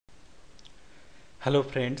Hello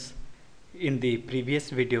friends, in the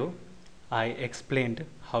previous video I explained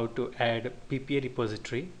how to add ppa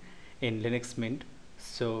repository in Linux Mint.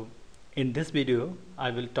 So in this video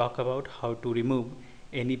I will talk about how to remove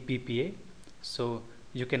any ppa. So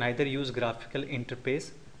you can either use graphical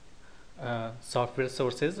interface software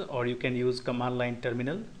sources, or you can use command line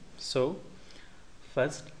terminal. So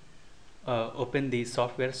first open the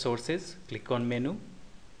software sources, click on menu,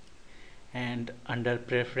 and under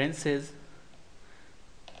preferences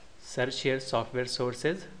search here software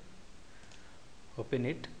sources, open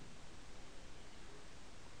it,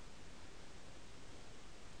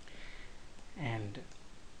 and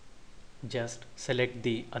just select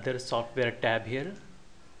the other software tab here,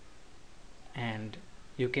 and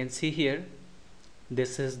you can see here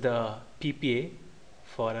this is the ppa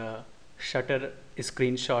for a shutter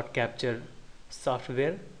screenshot capture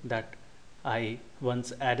software that I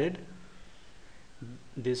once added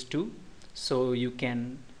these two. So you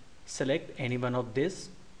can select any one of this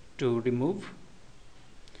to remove,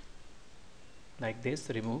 like this,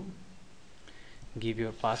 remove, give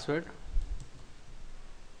your password,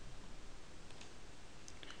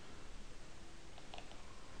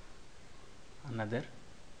 another,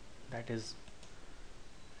 that is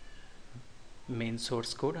main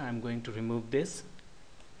source code. I am going to remove this.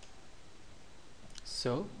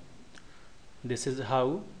 So this is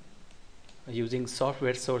how using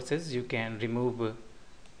software sources you can remove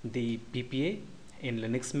the ppa in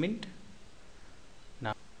Linux Mint.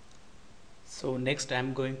 Now, so next I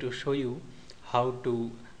am going to show you how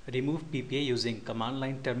to remove ppa using command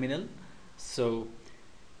line terminal. So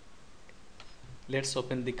let's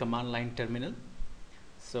open the command line terminal.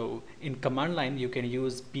 So in command line you can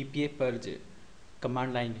use ppa-purge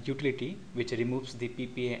command line utility, which removes the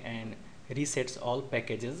ppa and resets all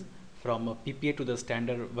packages from a ppa to the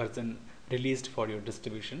standard version released for your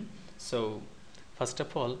distribution. So first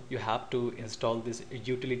of all you have to install this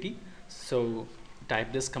utility. So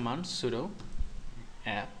type this command, sudo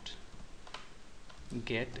apt-get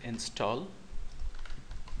install,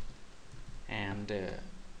 and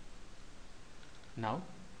now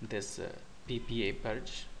this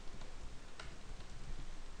ppa-purge,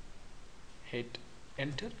 hit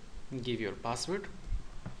enter, give your password.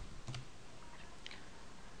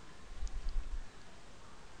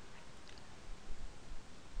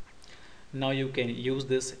 Now you can use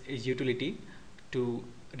this utility to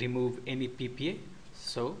remove any ppa.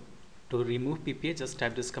 So to remove ppa, just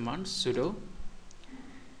type this command, sudo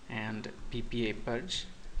and ppa-purge.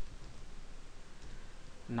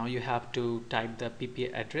 Now you have to type the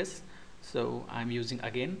ppa address. So I'm using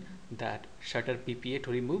again that shutter ppa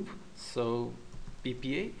to remove. So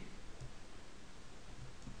ppa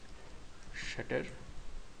shutter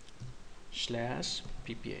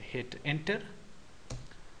 /ppa, hit enter.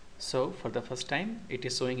 So for the first time it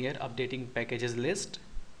is showing here updating packages list.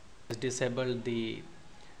 Disable the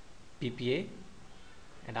ppa,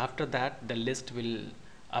 and after that the list will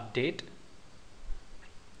update.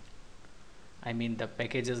 I mean the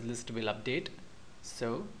packages list will update.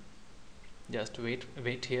 So just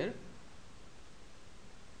wait here.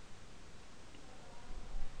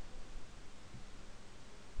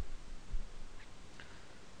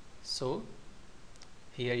 So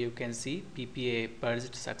here you can see ppa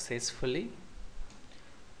purged successfully.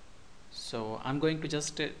 So I'm going to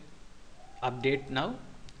just update now,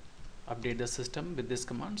 update the system with this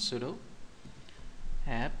command, sudo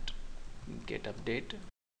apt-get update.